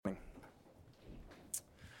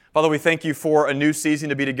Father, we thank you for a new season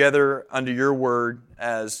to be together under your word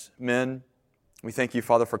as men. We thank you,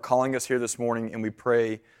 Father, for calling us here this morning, and we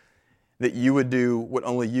pray that you would do what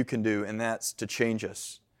only you can do, and that's to change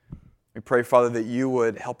us. We pray, Father, that you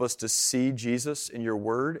would help us to see Jesus in your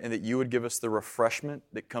word, and that you would give us the refreshment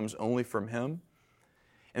that comes only from him,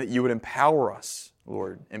 and that you would empower us,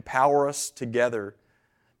 Lord, empower us together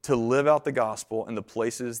to live out the gospel in the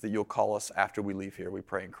places that you'll call us after we leave here. We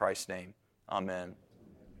pray in Christ's name. Amen.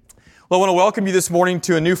 Well, I want to welcome you this morning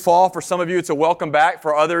to a new fall. For some of you, it's a welcome back.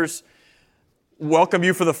 For others, welcome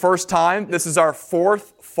you for the first time. This is our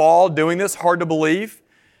fourth fall doing this. Hard to believe.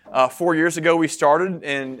 4 years ago we started,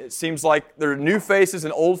 and it seems like there are new faces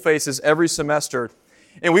and old faces every semester.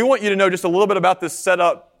 And we want you to know just a little bit about this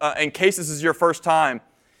setup in case this is your first time.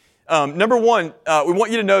 Number one, we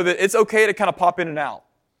want you to know that it's okay to kind of pop in and out.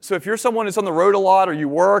 So if you're someone that's on the road a lot, or you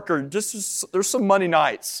work, or just there's some Monday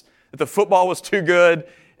nights that the football was too good,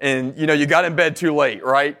 and you got in bed too late,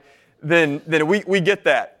 right? Then we get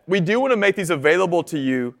that. We do want to make these available to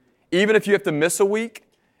you, even if you have to miss a week.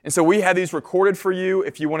 And so we have these recorded for you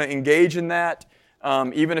if you want to engage in that,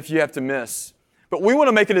 even if you have to miss. But we want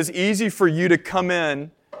to make it as easy for you to come in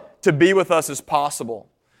to be with us as possible.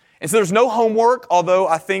 And so there's no homework, although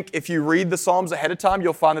I think if you read the Psalms ahead of time,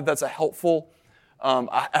 you'll find that that's a helpful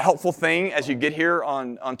thing as you get here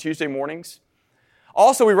on Tuesday mornings.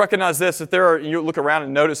 Also, we recognize this, that you look around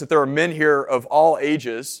and notice that there are men here of all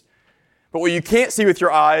ages. But what you can't see with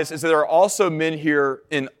your eyes is that there are also men here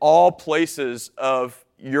in all places of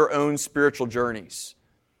your own spiritual journeys.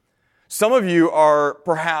 Some of you are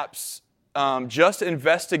perhaps just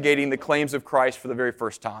investigating the claims of Christ for the very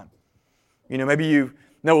first time. Maybe you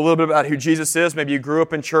know a little bit about who Jesus is. Maybe you grew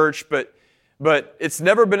up in church, but it's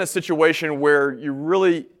never been a situation where you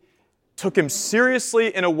really took him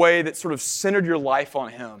seriously in a way that sort of centered your life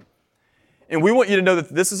on him. And we want you to know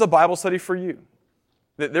that this is a Bible study for you.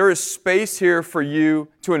 That there is space here for you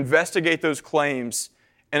to investigate those claims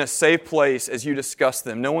in a safe place as you discuss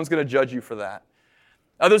them. No one's going to judge you for that.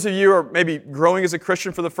 Others of you are maybe growing as a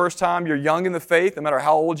Christian for the first time. You're young in the faith, no matter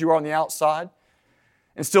how old you are on the outside.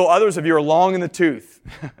 And still others of you are long in the tooth.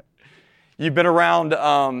 You've been around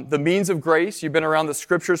the means of grace. You've been around the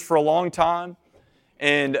Scriptures for a long time.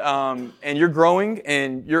 And you're growing,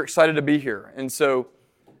 and you're excited to be here. And so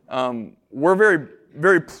we're very,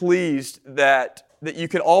 very pleased that you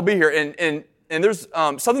can all be here. And there's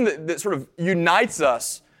something that sort of unites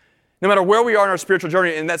us, no matter where we are in our spiritual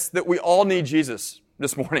journey, and that's that we all need Jesus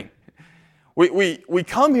this morning. We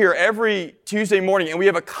come here every Tuesday morning, and we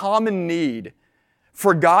have a common need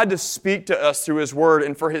for God to speak to us through His Word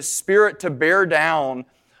and for His Spirit to bear down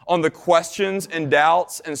on the questions and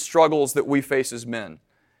doubts and struggles that we face as men.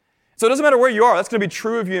 So it doesn't matter where you are. That's going to be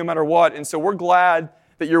true of you no matter what. And so we're glad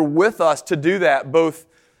that you're with us to do that, both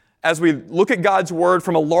as we look at God's Word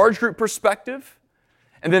from a large group perspective,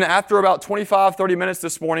 and then after about 25, 30 minutes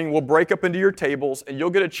this morning, we'll break up into your tables, and you'll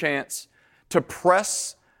get a chance to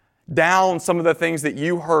press down some of the things that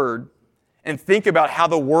you heard and think about how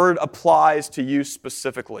the Word applies to you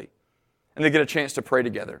specifically, and then get a chance to pray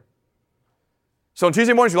together. So on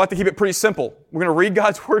Tuesday mornings, we like to keep it pretty simple. We're going to read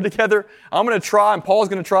God's Word together. I'm going to try, and Paul's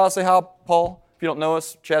going to try. Say hi, Paul. If you don't know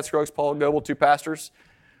us, Chad Scruggs, Paul Goebel, two pastors.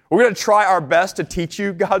 We're going to try our best to teach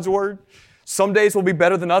you God's Word. Some days will be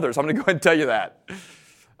better than others. I'm going to go ahead and tell you that.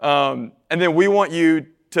 And then we want you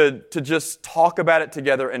to just talk about it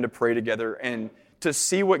together and to pray together and to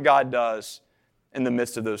see what God does in the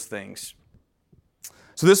midst of those things.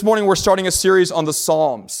 So this morning, we're starting a series on the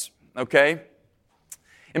Psalms, okay?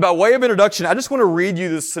 And by way of introduction, I just want to read you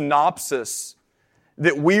the synopsis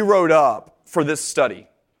that we wrote up for this study.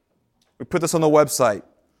 We put this on the website.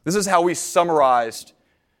 This is how we summarized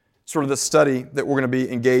sort of the study that we're going to be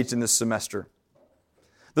engaged in this semester.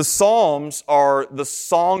 The Psalms are the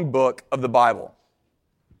songbook of the Bible.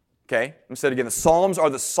 Okay? Let me say it again. The Psalms are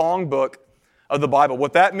the songbook of the Bible.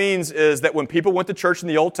 What that means is that when people went to church in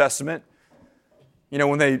the Old Testament,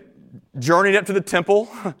 when they journeyed up to the temple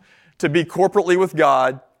to be corporately with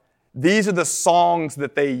God, these are the songs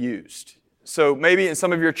that they used. So maybe in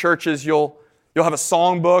some of your churches you'll have a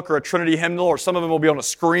songbook or a Trinity hymnal, or some of them will be on a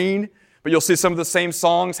screen, but you'll see some of the same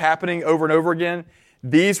songs happening over and over again.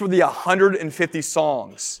 These were the 150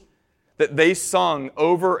 songs that they sung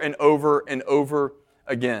over and over and over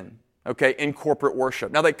again, okay, in corporate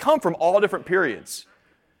worship. Now they come from all different periods,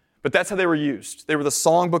 but that's how they were used. They were the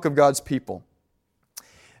songbook of God's people.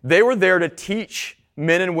 They were there to teach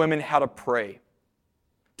men and women how to pray,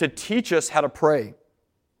 to teach us how to pray.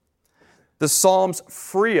 The Psalms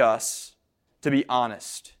free us to be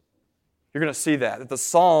honest. You're going to see that the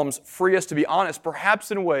Psalms free us to be honest, perhaps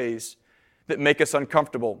in ways that make us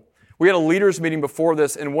uncomfortable. We had a leaders meeting before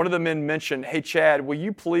this, and one of the men mentioned, hey, Chad, will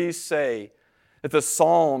you please say that the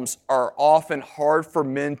Psalms are often hard for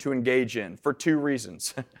men to engage in for two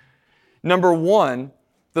reasons. Number one,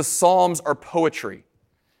 the Psalms are poetry.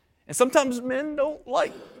 And sometimes men don't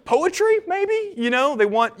like poetry, maybe. They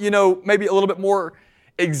want, maybe a little bit more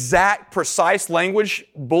exact, precise language,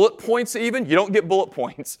 bullet points even. You don't get bullet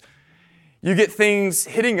points. You get things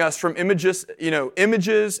hitting us from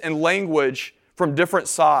images and language from different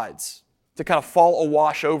sides to kind of fall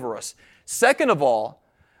awash over us. Second of all,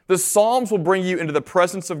 the Psalms will bring you into the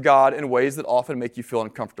presence of God in ways that often make you feel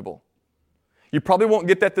uncomfortable. You probably won't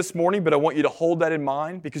get that this morning, but I want you to hold that in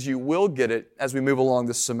mind because you will get it as we move along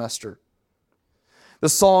this semester. The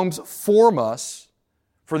Psalms form us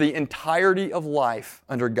for the entirety of life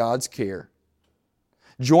under God's care.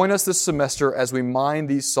 Join us this semester as we mine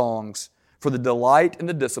these songs for the delight and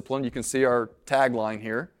the discipline. You can see our tagline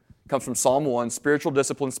here. It comes from Psalm 1, spiritual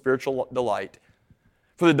discipline, spiritual delight.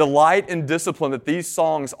 For the delight and discipline that these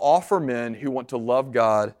songs offer men who want to love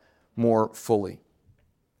God more fully.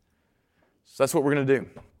 So that's what we're going to do.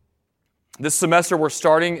 This semester we're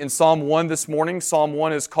starting in Psalm 1 this morning. Psalm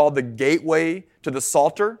 1 is called the gateway to the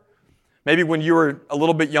Psalter. Maybe when you were a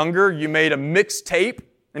little bit younger, you made a mixtape.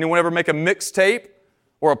 Anyone ever make a mixtape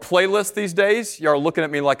or a playlist these days? You are looking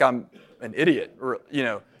at me like I'm an idiot.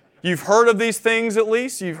 You've heard of these things at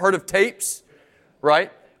least. You've heard of tapes,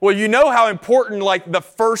 right? Well, you know how important the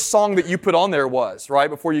first song that you put on there was, right?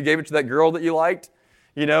 Before you gave it to that girl that you liked.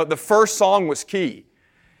 The first song was key.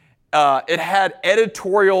 It had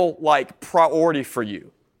editorial priority for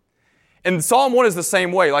you. And Psalm 1 is the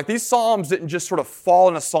same way. These Psalms didn't just sort of fall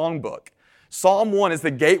in a songbook. Psalm 1 is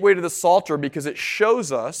the gateway to the Psalter because it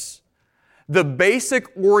shows us the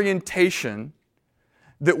basic orientation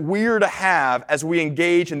that we're to have as we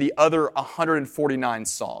engage in the other 149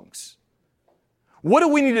 songs. What do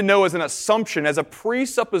we need to know as an assumption, as a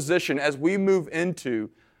presupposition, as we move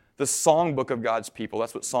into the songbook of God's people?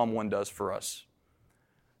 That's what Psalm 1 does for us.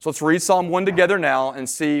 So let's read Psalm 1 together now and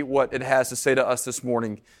see what it has to say to us this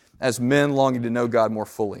morning as men longing to know God more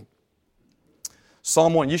fully.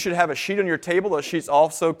 Psalm 1. You should have a sheet on your table. Those sheets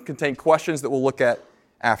also contain questions that we'll look at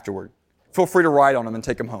afterward. Feel free to write on them and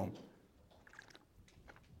take them home.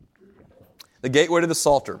 The gateway to the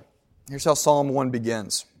Psalter. Here's how Psalm 1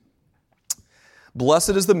 begins.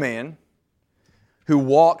 Blessed is the man who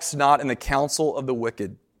walks not in the counsel of the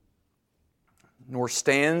wicked, nor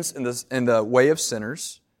stands in the way of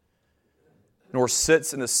sinners, nor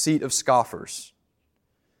sits in the seat of scoffers.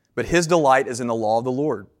 But his delight is in the law of the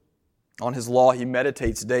Lord. On his law he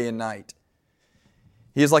meditates day and night.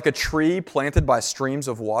 He is like a tree planted by streams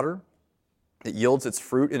of water. It yields its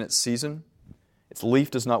fruit in its season. Its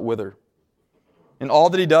leaf does not wither. In all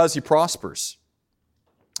that he does, he prospers.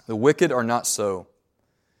 The wicked are not so,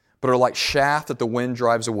 but are like chaff that the wind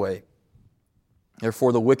drives away.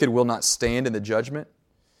 Therefore the wicked will not stand in the judgment,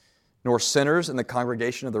 nor sinners in the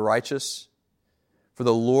congregation of the righteous. For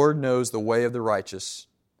the Lord knows the way of the righteous,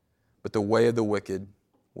 but the way of the wicked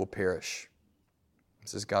will perish.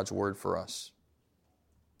 This is God's word for us.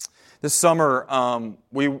 This summer,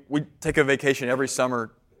 we take a vacation every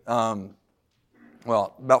summer, about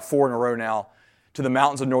 4 in a row now, to the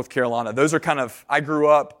mountains of North Carolina. Those are I grew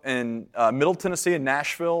up in Middle Tennessee and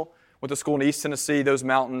Nashville, went to school in East Tennessee. Those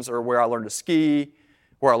mountains are where I learned to ski,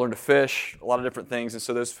 where I learned to fish, a lot of different things, and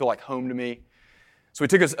so those feel like home to me. So we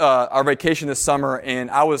took our vacation this summer, and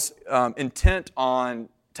I was intent on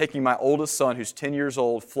taking my oldest son, who's 10 years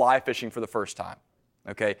old, fly fishing for the first time.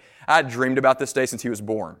 Okay, I had dreamed about this day since he was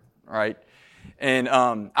born, right? And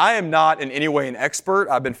I am not in any way an expert.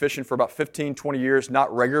 I've been fishing for about 15, 20 years,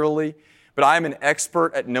 not regularly, but I am an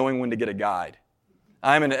expert at knowing when to get a guide.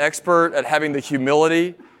 I am an expert at having the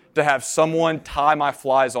humility to have someone tie my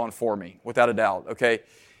flies on for me, without a doubt, okay?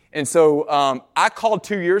 And so I called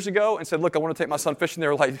 2 years ago and said, look, I want to take my son fishing. They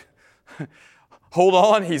were like, hold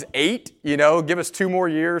on, he's 8, give us 2 more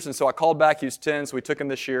years. And so I called back, he was 10, so we took him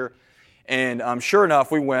this year. And sure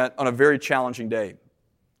enough, we went on a very challenging day.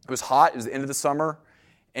 It was hot, it was the end of the summer,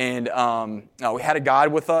 and we had a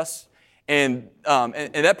guide with us. And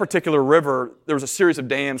in that particular river, there was a series of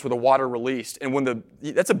dams where the water released. And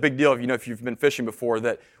that's a big deal if you've been fishing before,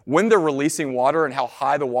 that when they're releasing water and how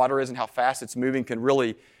high the water is and how fast it's moving can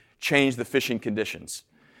really change the fishing conditions.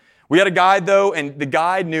 We had a guide, though, and the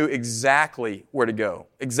guide knew exactly where to go.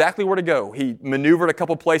 Exactly where to go. He maneuvered a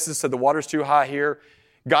couple places, said the water's too high here,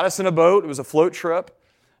 got us in a boat. It was a float trip.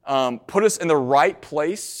 Put us in the right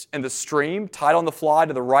place in the stream, tied on the fly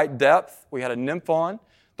to the right depth. We had a nymph on.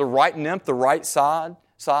 The right nymph, the right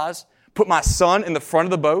size, put my son in the front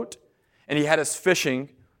of the boat, and he had us fishing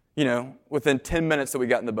within 10 minutes that we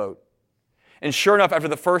got in the boat. And sure enough, after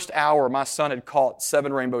the first hour, my son had caught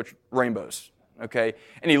 7 rainbows, okay?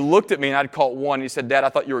 And he looked at me and I'd caught 1 and he said, "Dad, I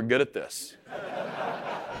thought you were good at this."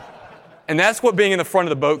 And that's what being in the front of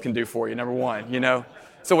the boat can do for you, number one,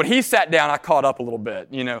 So when he sat down, I caught up a little bit,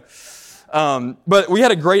 But we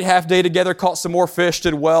had a great half day together, caught some more fish,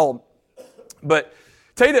 did well. But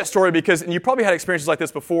tell you that story because, and you probably had experiences like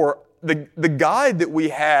this before, the guide that we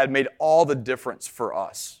had made all the difference for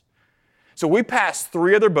us. So we passed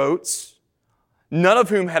 3 other boats, none of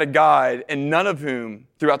whom had a guide, and none of whom,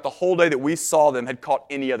 throughout the whole day that we saw them, had caught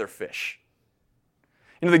any other fish.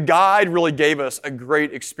 The guide really gave us a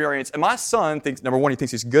great experience. And my son thinks, number one, he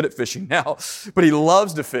thinks he's good at fishing now, but he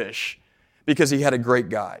loves to fish because he had a great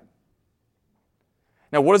guide.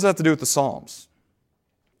 Now, what does that have to do with the Psalms?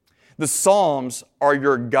 The Psalms are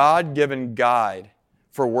your God-given guide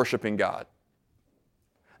for worshiping God.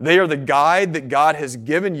 They are the guide that God has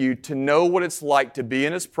given you to know what it's like to be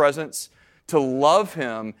in His presence, to love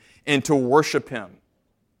Him, and to worship Him.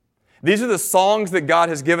 These are the songs that God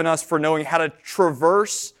has given us for knowing how to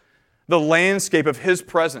traverse the landscape of His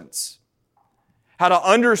presence, how to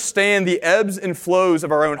understand the ebbs and flows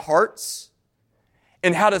of our own hearts,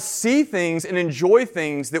 and how to see things and enjoy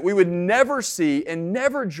things that we would never see and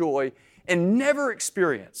never enjoy and never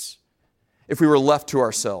experience if we were left to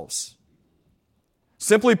ourselves.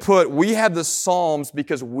 Simply put, we have the Psalms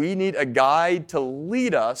because we need a guide to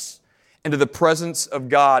lead us into the presence of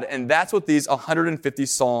God, and that's what these 150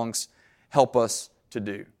 songs help us to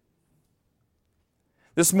do.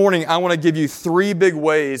 This morning, I want to give you 3 big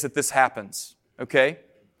ways that this happens, okay?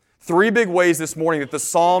 3 big ways this morning that the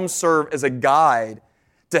Psalms serve as a guide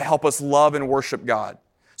to help us love and worship God.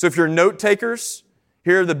 So if you're note takers,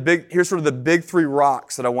 here's sort of the big 3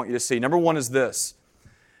 rocks that I want you to see. Number 1 is this.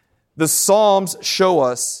 The Psalms show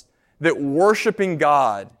us that worshiping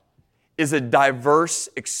God is a diverse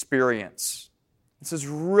experience. This is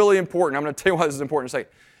really important. I'm going to tell you why this is important in a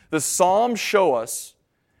second. The Psalms show us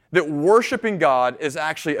that worshiping God is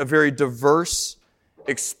actually a very diverse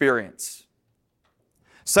experience.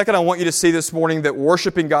 Second, I want you to see this morning that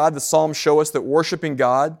worshiping God, the Psalms show us that worshiping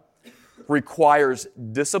God requires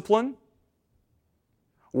discipline.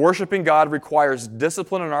 Worshiping God requires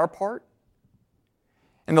discipline on our part.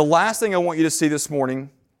 And the last thing I want you to see this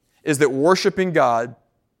morning is that worshiping God,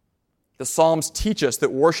 the Psalms teach us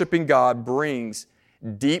that worshiping God brings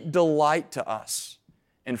deep delight to us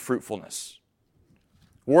and fruitfulness.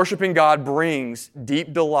 Worshiping God brings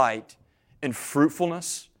deep delight and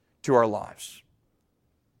fruitfulness to our lives.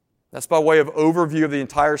 That's by way of overview of the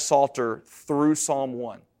entire Psalter through Psalm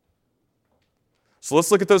 1. So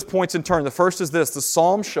let's look at those points in turn. The first is this. The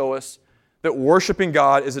Psalms show us that worshiping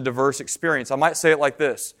God is a diverse experience. I might say it like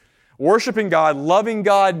this. Worshiping God, loving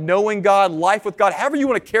God, knowing God, life with God, however you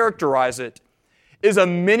want to characterize it, is a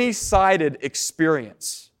many-sided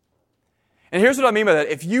experience. And here's what I mean by that.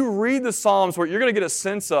 If you read the Psalms, what you're going to get a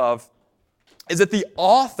sense of is that the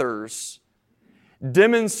authors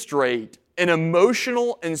demonstrate an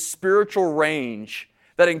emotional and spiritual range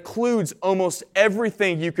that includes almost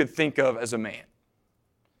everything you could think of as a man.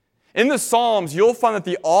 In the Psalms, you'll find that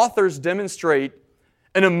the authors demonstrate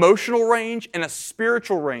an emotional range and a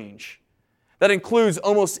spiritual range that includes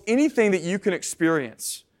almost anything that you can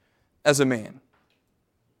experience as a man.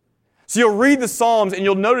 So you'll read the Psalms and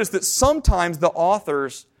you'll notice that sometimes the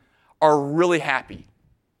authors are really happy.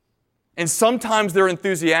 And sometimes they're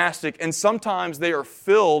enthusiastic and sometimes they are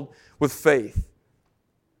filled with faith.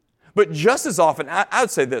 But just as often, I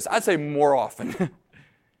would say this, I'd say more often,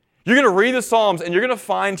 you're going to read the Psalms and you're going to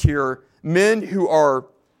find here men who are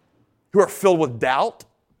filled with doubt,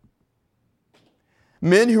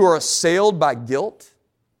 men who are assailed by guilt,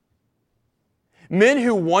 men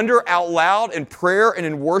who wonder out loud in prayer and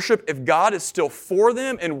in worship if God is still for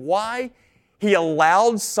them and why He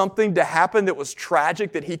allowed something to happen that was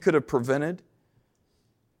tragic that He could have prevented.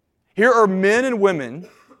 Here are men and women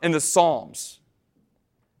in the Psalms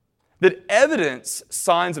that evidence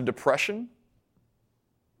signs of depression,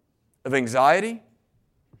 of anxiety,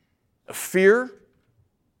 of fear,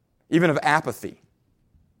 even of apathy.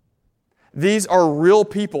 These are real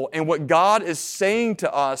people, and what God is saying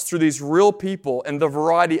to us through these real people and the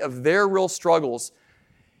variety of their real struggles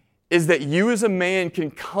is that you as a man can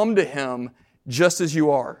come to Him just as you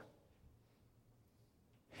are.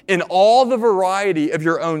 In all the variety of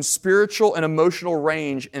your own spiritual and emotional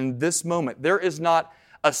range in this moment, there is not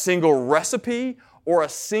a single recipe or a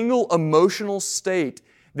single emotional state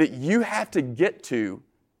that you have to get to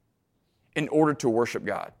in order to worship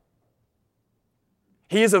God.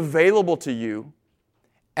 He is available to you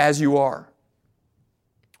as you are.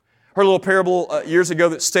 Heard a little parable years ago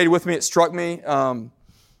that stayed with me. It struck me.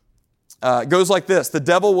 It goes like this. The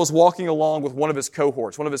devil was walking along with one of his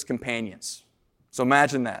cohorts, one of his companions. So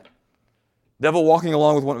imagine that. Devil walking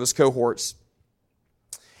along with one of his cohorts.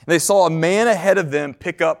 And they saw a man ahead of them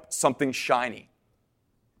pick up something shiny.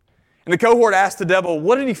 And the cohort asked the devil,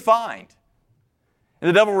 what did he find? And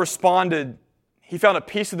the devil responded, he found a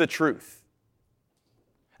piece of the truth.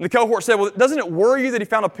 And the cohort said, well, doesn't it worry you that he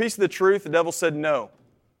found a piece of the truth? The devil said, no.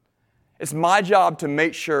 It's my job to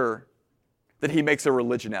make sure that he makes a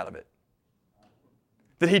religion out of it.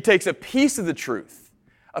 That he takes a piece of the truth,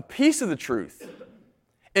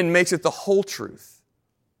 and makes it the whole truth.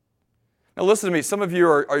 Now listen to me, some of you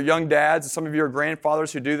are young dads, and some of you are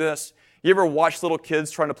grandfathers who do this. You ever watch little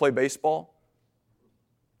kids trying to play baseball?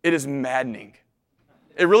 It is maddening.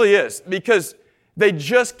 It really is, because they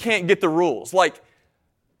just can't get the rules.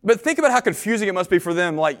 But think about how confusing it must be for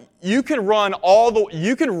them. You can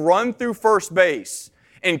run through first base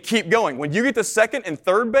and keep going. When you get to second and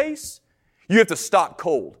third base, you have to stop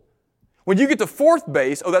cold. When you get to fourth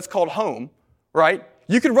base, that's called home, right?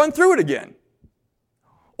 You can run through it again.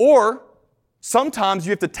 Or sometimes you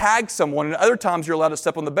have to tag someone, and other times you're allowed to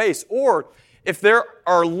step on the base. Or if there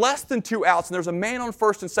are less than 2 outs and there's a man on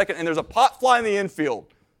first and second and there's a pop fly in the infield,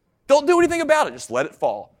 don't do anything about it. Just let it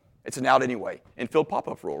fall. It's an out anyway. Infield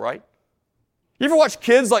pop-up rule, right? You ever watch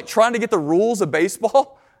kids trying to get the rules of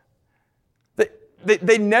baseball?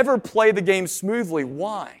 They never play the game smoothly.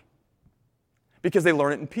 Why? Because they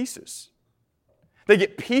learn it in pieces. They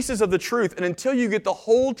get pieces of the truth, and until you get the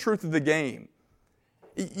whole truth of the game,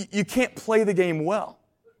 you can't play the game well.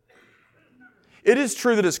 It is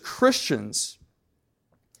true that as Christians,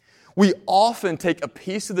 we often take a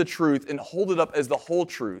piece of the truth and hold it up as the whole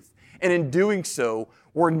truth. And in doing so,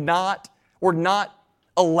 we're not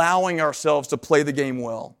allowing ourselves to play the game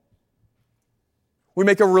well. We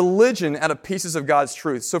make a religion out of pieces of God's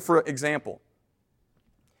truth. So for example,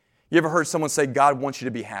 you ever heard someone say, God wants you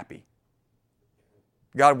to be happy?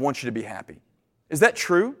 God wants you to be happy. Is that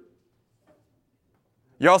true?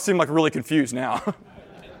 Y'all seem really confused now.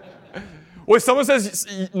 Well, someone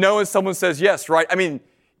says no and someone says yes, right? I mean,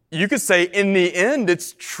 you could say in the end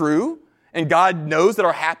it's true, and God knows that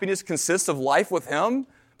our happiness consists of life with Him,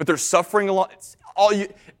 but there's suffering along.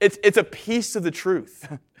 It's a piece of the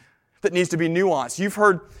truth that needs to be nuanced. You've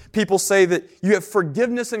heard people say that you have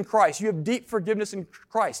forgiveness in Christ. You have deep forgiveness in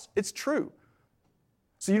Christ. It's true.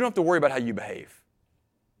 So you don't have to worry about how you behave.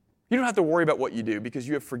 You don't have to worry about what you do because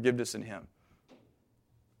you have forgiveness in Him.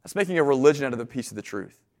 That's making a religion out of a piece of the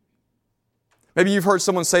truth. Maybe you've heard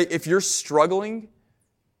someone say, if you're struggling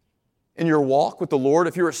in your walk with the Lord,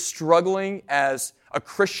 if you're struggling as a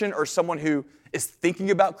Christian or someone who is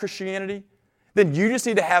thinking about Christianity, then you just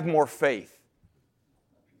need to have more faith.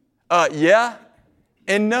 Yeah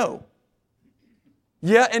and no.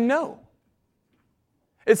 Yeah and no.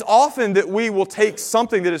 It's often that we will take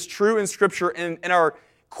something that is true in Scripture and in our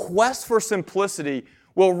quest for simplicity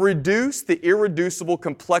will reduce the irreducible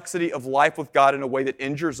complexity of life with God in a way that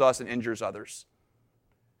injures us and injures others.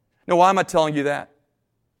 Now, why am I telling you that?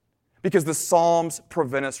 Because the Psalms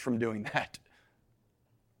prevent us from doing that.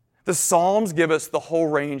 The Psalms give us the whole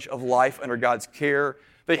range of life under God's care.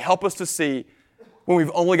 They help us to see when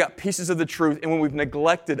we've only got pieces of the truth and when we've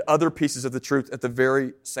neglected other pieces of the truth at the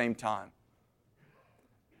very same time.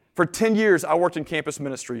 For 10 years, I worked in campus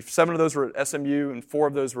ministry. 7 of those were at SMU, and 3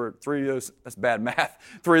 of those, that's bad math,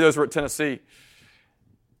 3 of those were at Tennessee.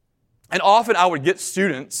 And often I would get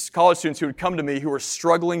students, college students, who would come to me who were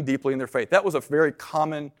struggling deeply in their faith. That was a very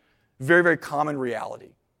common, very, very common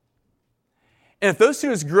reality. And if those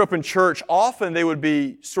students grew up in church, often they would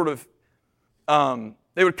be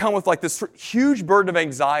they would come with this huge burden of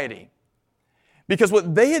anxiety. Because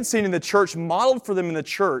what they had seen in the church, modeled for them in the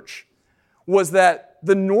church, was that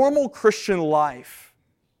the normal Christian life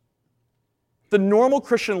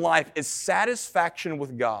is satisfaction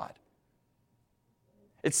with God.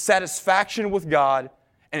 It's satisfaction with God,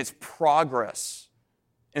 and it's progress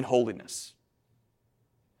in holiness.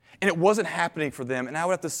 And it wasn't happening for them. And I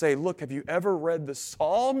would have to say, look, have you ever read the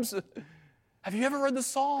Psalms? Have you ever read the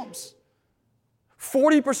Psalms?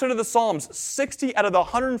 40% of the Psalms, 60 out of the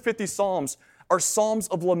 150 Psalms, are Psalms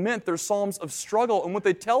of lament. They're Psalms of struggle. And what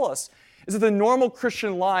they tell us is that the normal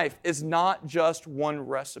Christian life is not just one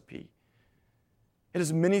recipe. It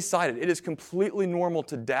is many-sided. It is completely normal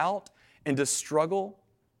to doubt and to struggle.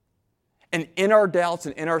 And in our doubts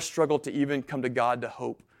and in our struggle to even come to God to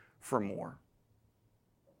hope for more.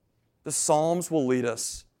 The Psalms will lead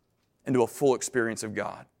us into a full experience of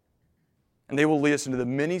God. And they will lead us into the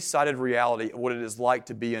many-sided reality of what it is like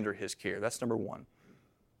to be under His care. That's number one.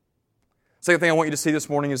 Second thing I want you to see this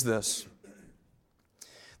morning is this.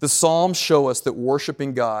 The Psalms show us that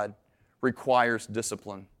worshiping God requires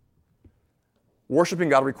discipline. Worshiping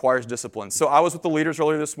God requires discipline. So I was with the leaders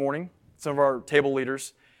earlier this morning, some of our table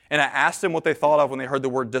leaders, and I asked them what they thought of when they heard the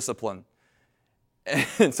word discipline.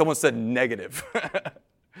 And someone said negative.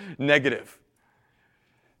 Negative.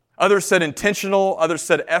 Others said intentional, others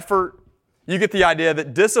said effort. You get the idea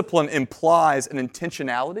that discipline implies an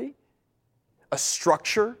intentionality, a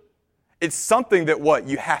structure. It's something that what?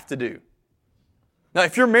 You have to do. Now,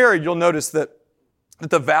 if you're married, you'll notice that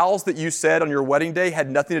the vows that you said on your wedding day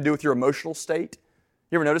had nothing to do with your emotional state.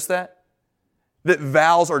 You ever notice that? That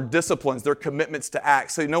vows are disciplines, they're commitments to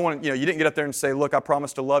act. So you didn't get up there and say, look, I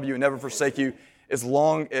promise to love you and never forsake you as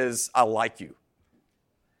long as I like you.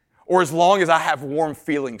 Or as long as I have warm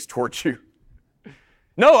feelings towards you.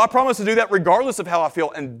 No, I promise to do that regardless of how I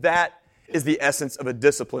feel. And that is the essence of a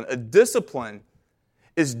discipline. A discipline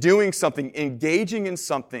is doing something, engaging in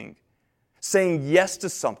something, saying yes to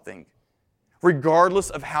something, regardless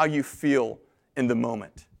of how you feel in the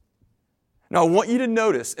moment. Now, I want you to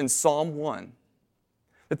notice in Psalm 1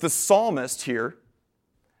 that the psalmist here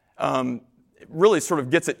really sort of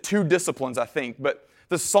gets at two disciplines, I think. But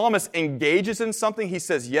the psalmist engages in something, he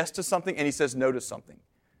says yes to something, and he says no to something.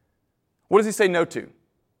 What does he say no to?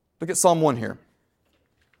 Look at Psalm 1 here.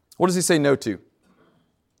 What does he say no to?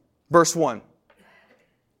 Verse 1.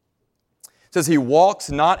 It says, he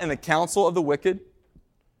walks not in the counsel of the wicked,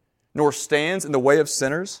 nor stands in the way of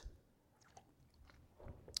sinners,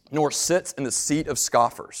 nor sits in the seat of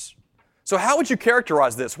scoffers. So how would you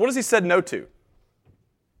characterize this? What has he said no to?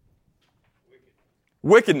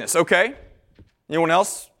 Wickedness, okay. Anyone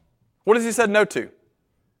else? What has he said no to?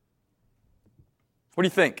 What do you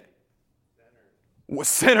think?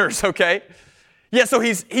 Sinners, okay. Yeah, so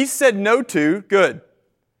he said no to, good.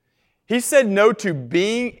 He said no to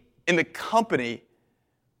being in the company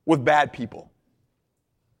with bad people.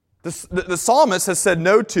 The psalmist has said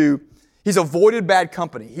no to, he's avoided bad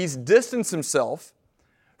company. He's distanced himself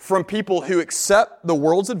from people who accept the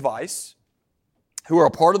world's advice, who are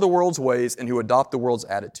a part of the world's ways, and who adopt the world's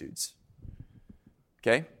attitudes.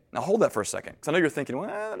 Okay? Now hold that for a second, because I know you're thinking, well,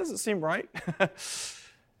 that doesn't seem right.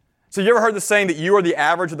 So you ever heard the saying that you are the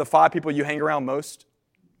average of the 5 people you hang around most?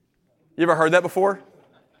 You ever heard that before?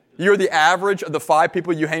 You're the average of the 5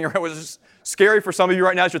 people you hang around with. It's scary for some of you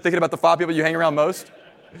right now as you're thinking about the 5 people you hang around most.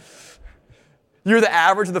 You're the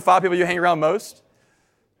average of the 5 people you hang around most.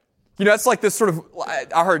 You know, it's like this sort of,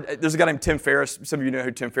 I heard, there's a guy named Tim Ferriss. Some of you know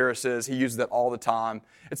who Tim Ferriss is. He uses that all the time.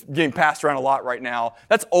 It's getting passed around a lot right now.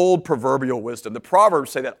 That's old proverbial wisdom. The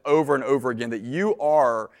Proverbs say that over and over again, that you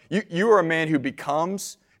are a man who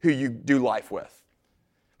becomes who you do life with.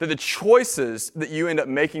 That the choices that you end up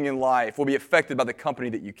making in life will be affected by the company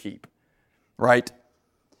that you keep. Right?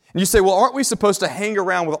 And you say, well, aren't we supposed to hang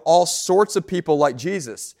around with all sorts of people like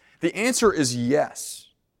Jesus? The answer is yes.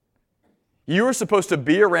 You are supposed to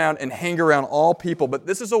be around and hang around all people, but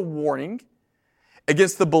this is a warning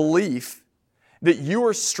against the belief that you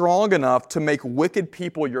are strong enough to make wicked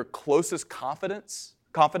people your closest confidants,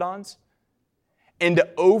 and to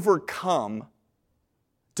overcome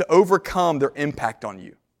their impact on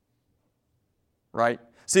you. Right?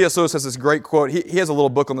 C.S. Lewis has this great quote. He has a little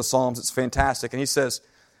book on the Psalms. It's fantastic. And he says,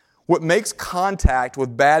 what makes contact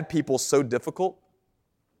with bad people so difficult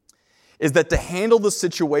is that to handle the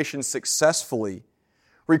situation successfully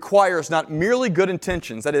requires not merely good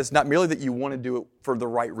intentions, that is, not merely that you want to do it for the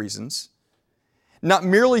right reasons, not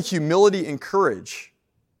merely humility and courage.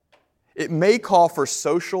 It may call for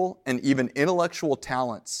social and even intellectual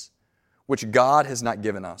talents which God has not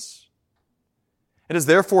given us. It is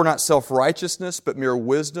therefore not self-righteousness, but mere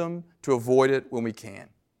wisdom to avoid it when we can.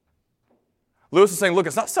 Lewis is saying, look,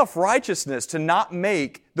 it's not self-righteousness to not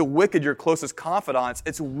make the wicked your closest confidants.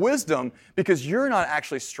 It's wisdom because you're not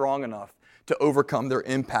actually strong enough to overcome their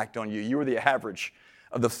impact on you. You are the average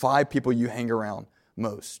of the 5 people you hang around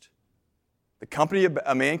most. The company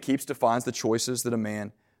a man keeps defines the choices that a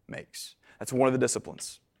man makes. That's one of the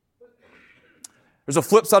disciplines. There's a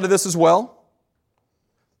flip side of this as well.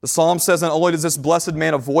 The Psalm says not only does this blessed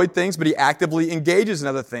man avoid things, but he actively engages in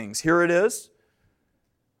other things. Here it is.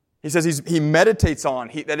 He says he meditates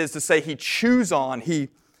on, that is to say, he chews on, he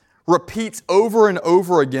repeats over and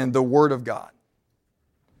over again the Word of God.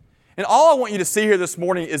 And all I want you to see here this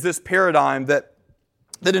morning is this paradigm that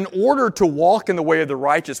in order to walk in the way of the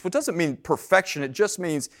righteous, what doesn't mean perfection, it just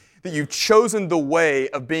means that you've chosen the way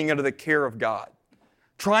of being under the care of God,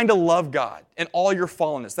 trying to love God in all your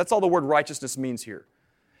fallenness. That's all the word righteousness means here.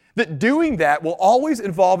 That doing that will always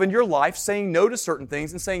involve in your life saying no to certain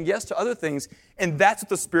things and saying yes to other things, and that's what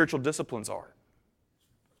the spiritual disciplines are.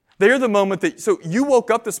 They are the moment that, so you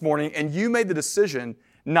woke up this morning and you made the decision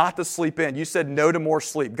not to sleep in. You said no to more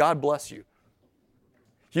sleep. God bless you.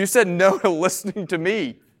 You said no to listening to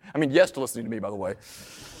me. I mean, yes to listening to me, by the way.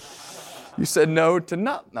 You said no to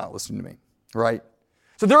not listening to me, right?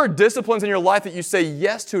 So there are disciplines in your life that you say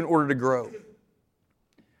yes to in order to grow.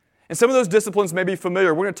 And some of those disciplines may be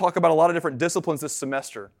familiar. We're going to talk about a lot of different disciplines this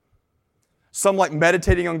semester. Some like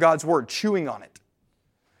meditating on God's Word, chewing on it.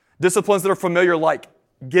 Disciplines that are familiar like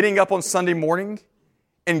getting up on Sunday morning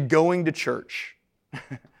and going to church,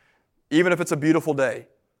 even if it's a beautiful day,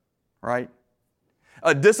 right?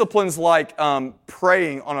 Disciplines like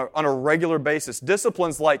praying on a regular basis.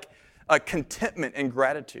 Disciplines like contentment and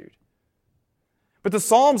gratitude. But the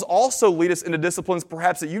Psalms also lead us into disciplines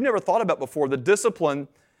perhaps that you've never thought about before. The discipline,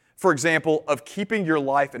 for example, of keeping your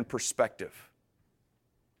life in perspective.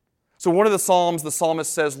 So one of the Psalms, the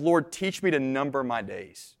psalmist says, Lord, teach me to number my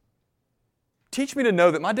days. Teach me to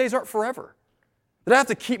know that my days aren't forever. That I have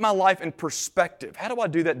to keep my life in perspective. How do I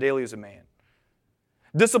do that daily as a man?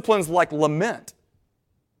 Disciplines like lament.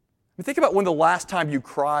 Think about when the last time you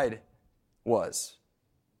cried was.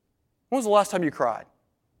 When was the last time you cried?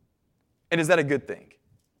 And is that a good thing?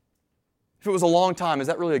 If it was a long time, is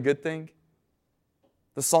that really a good thing?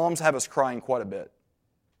 The Psalms have us crying quite a bit,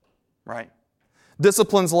 right?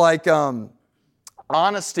 Disciplines like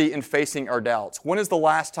honesty in facing our doubts. When is the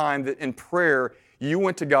last time that in prayer you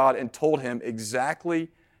went to God and told Him exactly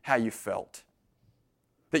how you felt?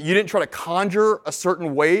 That you didn't try to conjure a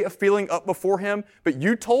certain way of feeling up before Him, but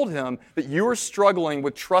you told Him that you were struggling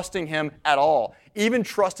with trusting Him at all, even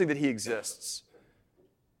trusting that He exists.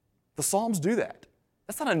 The Psalms do that.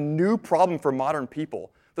 That's not a new problem for modern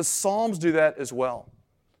people. The Psalms do that as well.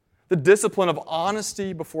 The discipline of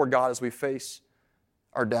honesty before God as we face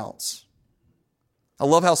our doubts. I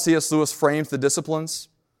love how C.S. Lewis frames the disciplines.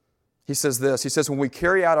 He says this, he says, when we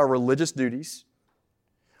carry out our religious duties,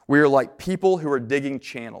 we are like people who are digging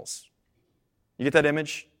channels. You get that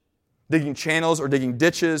image? Digging channels or digging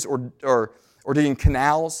ditches or digging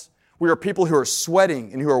canals. We are people who are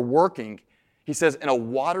sweating and who are working, he says, in a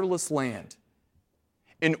waterless land.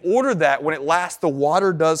 In order that when at last the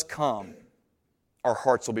water does come, our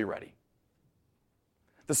hearts will be ready.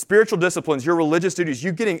 The spiritual disciplines, your religious duties,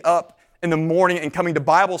 you getting up in the morning and coming to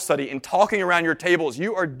Bible study and talking around your tables,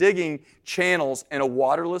 you are digging channels in a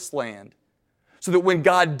waterless land so that when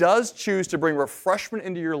God does choose to bring refreshment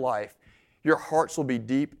into your life, your hearts will be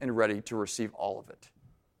deep and ready to receive all of it.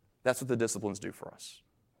 That's what the disciplines do for us.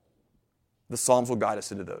 The Psalms will guide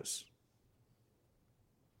us into those.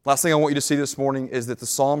 Last thing I want you to see this morning is that the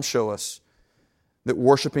Psalms show us that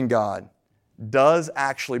worshiping God does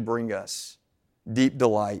actually bring us deep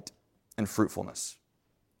delight and fruitfulness.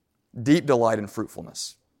 Deep delight and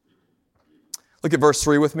fruitfulness. Look at verse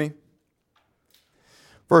 3 with me.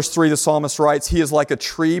 Verse 3, the psalmist writes, He is like a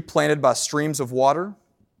tree planted by streams of water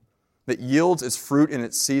that yields its fruit in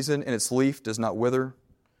its season, and its leaf does not wither.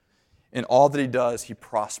 In all that he does, he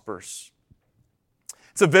prospers.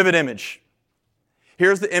 It's a vivid image.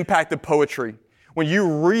 Here's the impact of poetry. When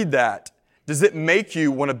you read that, does it make you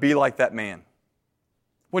want to be like that man?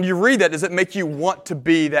 When you read that, does it make you want to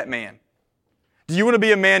be that man? Do you want to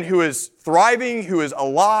be a man who is thriving, who is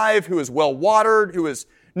alive, who is well-watered, who is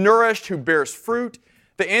nourished, who bears fruit?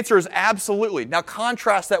 The answer is absolutely. Now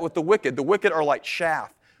contrast that with the wicked. The wicked are like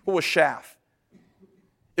chaff. What was chaff?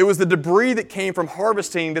 It was the debris that came from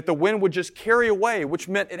harvesting that the wind would just carry away, which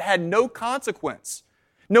meant it had no consequence,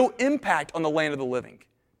 no impact on the land of the living.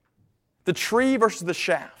 The tree versus the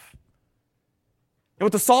chaff. And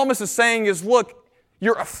what the psalmist is saying is, look,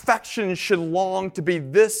 your affection should long to be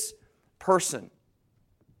this person.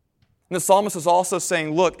 And the psalmist is also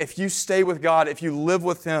saying, look, if you stay with God, if you live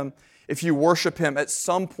with Him, if you worship Him at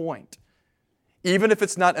some point, even if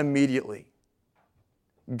it's not immediately,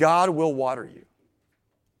 God will water you.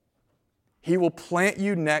 He will plant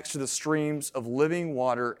you next to the streams of living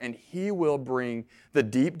water, and He will bring the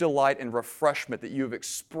deep delight and refreshment that you have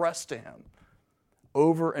expressed to Him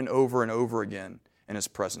over and over and over again in His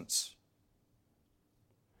presence.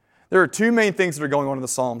 There are two main things that are going on in the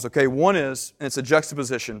Psalms, okay? One is, and it's a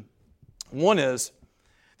juxtaposition, one is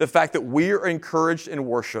the fact that we are encouraged in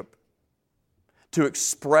worship to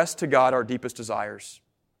express to God our deepest desires,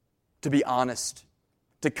 to be honest,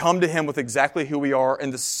 to come to Him with exactly who we are.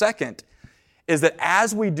 And the second is that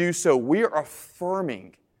as we do so, we are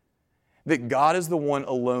affirming that God is the one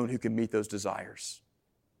alone who can meet those desires.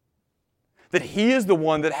 That He is the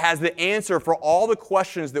one that has the answer for all the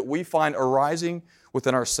questions that we find arising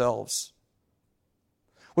within ourselves.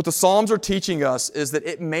 What the Psalms are teaching us is that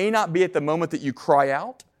it may not be at the moment that you cry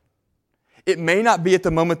out. It may not be at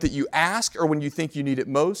the moment that you ask or when you think you need it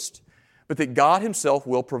most, but that God Himself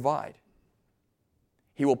will provide.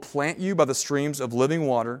 He will plant you by the streams of living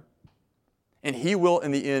water, and He will,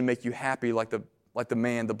 in the end, make you happy like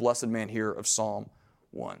the blessed man here of Psalm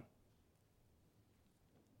 1.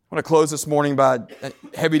 I want to close this morning by a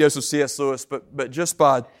heavy dose of C.S. Lewis, but just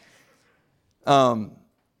by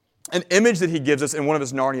an image that he gives us in one of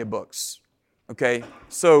his Narnia books. Okay?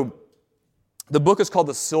 So, the book is called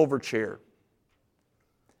The Silver Chair.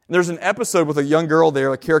 And there's an episode with a young girl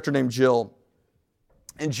there, a character named Jill.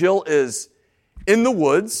 And Jill is in the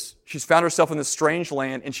woods. She's found herself in this strange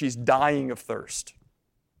land, and she's dying of thirst.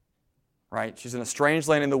 Right? She's in a strange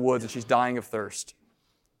land in the woods, and she's dying of thirst.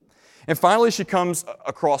 And finally, she comes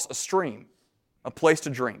across a stream, a place to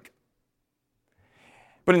drink.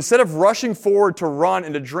 But instead of rushing forward to run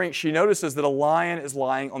and to drink, she notices that a lion is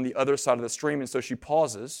lying on the other side of the stream, and so she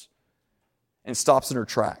pauses and stops in her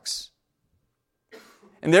tracks.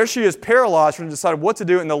 And there she is, paralyzed, trying to decide what to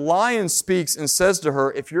do, and the lion speaks and says to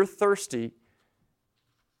her, "If you're thirsty,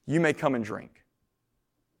 you may come and drink."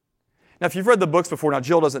 Now, if you've read the books before, now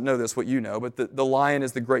Jill doesn't know this, what you know, but the lion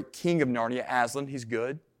is the great king of Narnia, Aslan. He's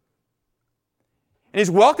good. And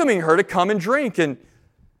he's welcoming her to come and drink. And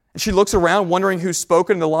she looks around, wondering who's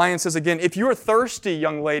spoken. And the lion says again, "If you are thirsty,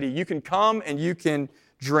 young lady, you can come and you can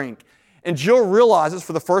drink." And Jill realizes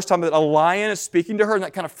for the first time that a lion is speaking to her, and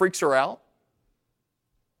that kind of freaks her out.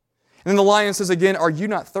 And then the lion says again, "Are you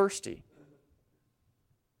not thirsty?"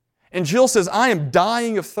 And Jill says, "I am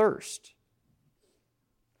dying of thirst."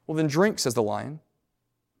 "Well, then drink," says the lion.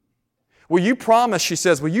 "Will you promise," she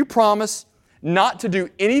says, "will you promise not to do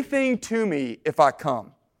anything to me if I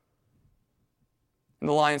come?" And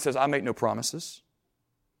the lion says, "I make no promises."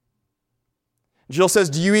 Jill says,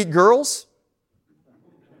 "Do you eat girls?"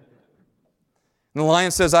 And the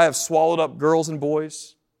lion says, "I have swallowed up girls and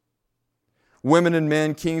boys, women and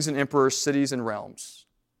men, kings and emperors, cities and realms."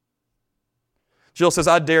 Jill says,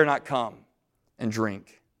 "I dare not come and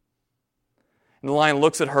drink." And the lion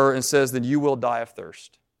looks at her and says, "Then you will die of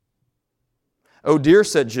thirst." "Oh dear,"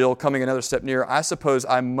 said Jill, coming another step nearer, "I suppose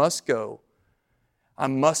I must go. I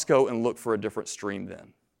must go and look for a different stream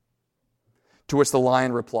then." To which the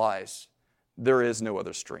lion replies, "There is no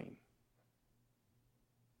other stream."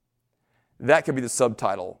 That could be the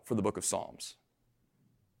subtitle for the book of Psalms.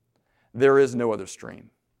 There is no other stream.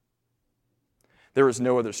 There is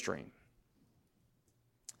no other stream.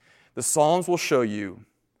 The Psalms will show you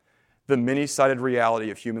the many-sided reality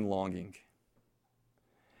of human longing.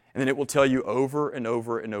 And then it will tell you over and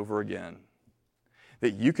over and over again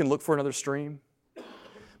that you can look for another stream,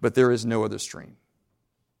 but there is no other stream.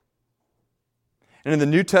 And in the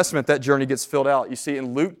New Testament, that journey gets filled out. You see,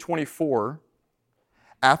 in Luke 24,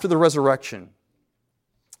 after the resurrection,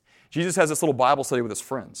 Jesus has this little Bible study with his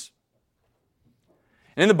friends.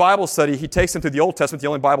 And in the Bible study, he takes them through the Old Testament, the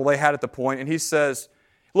only Bible they had at the point, and he says,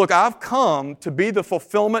 "Look, I've come to be the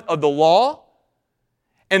fulfillment of the law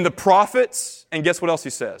and the prophets," and guess what else he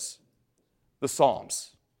says? The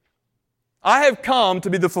Psalms. "I have come to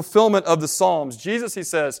be the fulfillment of the Psalms." Jesus, he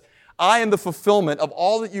says, "I am the fulfillment of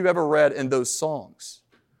all that you've ever read in those songs."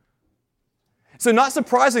 So not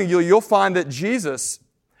surprisingly, you'll find that Jesus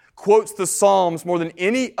quotes the Psalms more than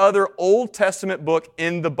any other Old Testament book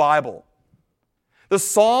in the Bible. The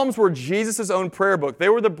Psalms were Jesus' own prayer book. They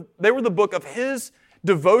were the book of his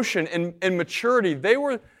devotion and maturity. They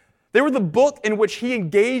were the book in which he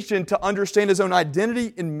engaged in to understand his own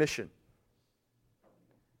identity and mission.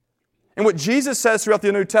 And what Jesus says throughout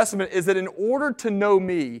the New Testament is that in order to know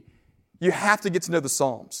me, you have to get to know the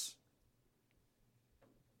Psalms.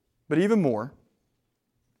 But even more,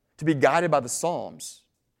 to be guided by the Psalms,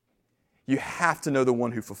 you have to know the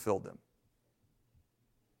one who fulfilled them.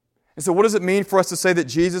 And so what does it mean for us to say that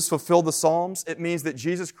Jesus fulfilled the Psalms? It means that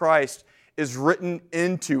Jesus Christ is written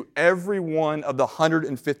into every one of the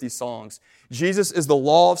 150 songs. Jesus is the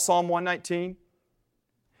law of Psalm 119.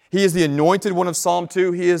 He is the anointed one of Psalm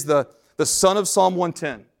 2. He is the son of Psalm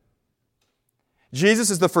 110. Jesus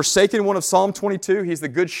is the forsaken one of Psalm 22. He's the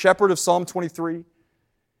good shepherd of Psalm 23.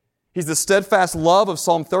 He's the steadfast love of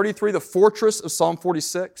Psalm 33, the fortress of Psalm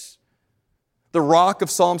 46, the rock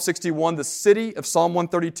of Psalm 61, the city of Psalm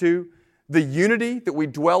 132, the unity that we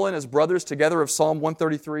dwell in as brothers together of Psalm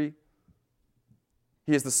 133.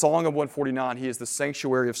 He is the song of 149. He is the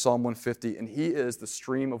sanctuary of Psalm 150. And He is the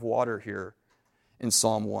stream of water here in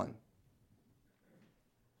Psalm 1.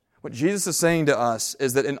 What Jesus is saying to us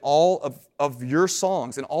is that in all of your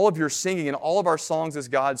songs, in all of your singing, in all of our songs as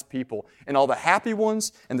God's people, in all the happy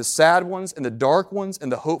ones, and the sad ones, and the dark ones,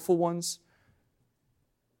 and the hopeful ones,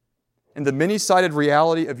 in the many-sided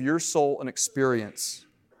reality of your soul and experience,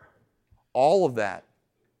 All of that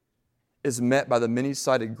is met by the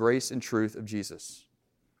many-sided grace and truth of Jesus.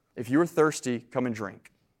 If you are thirsty, come and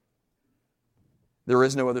drink. There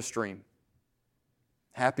is no other stream.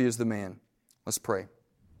 Happy is the man. Let's pray.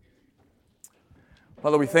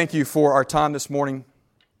 Father, we thank you for our time this morning.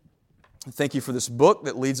 Thank you for this book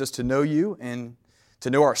that leads us to know you and to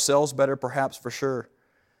know ourselves better, perhaps, for sure.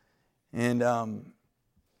 And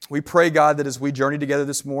we pray, God, that as we journey together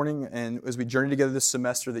this morning and as we journey together this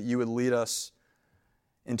semester, that you would lead us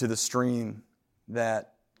into the stream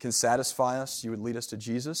that can satisfy us. You would lead us to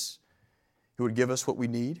Jesus, who would give us what we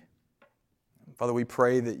need. Father, we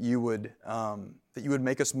pray that you would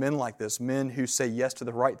make us men like this, men who say yes to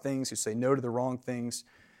the right things, who say no to the wrong things,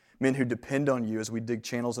 men who depend on you as we dig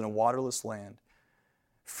channels in a waterless land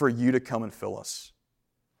for you to come and fill us.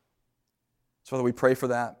 So, Father, we pray for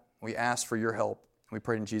that. We ask for your help. We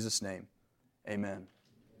pray in Jesus' name. Amen.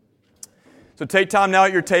 So take time now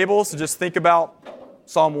at your tables to just think about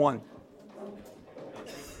Psalm 1.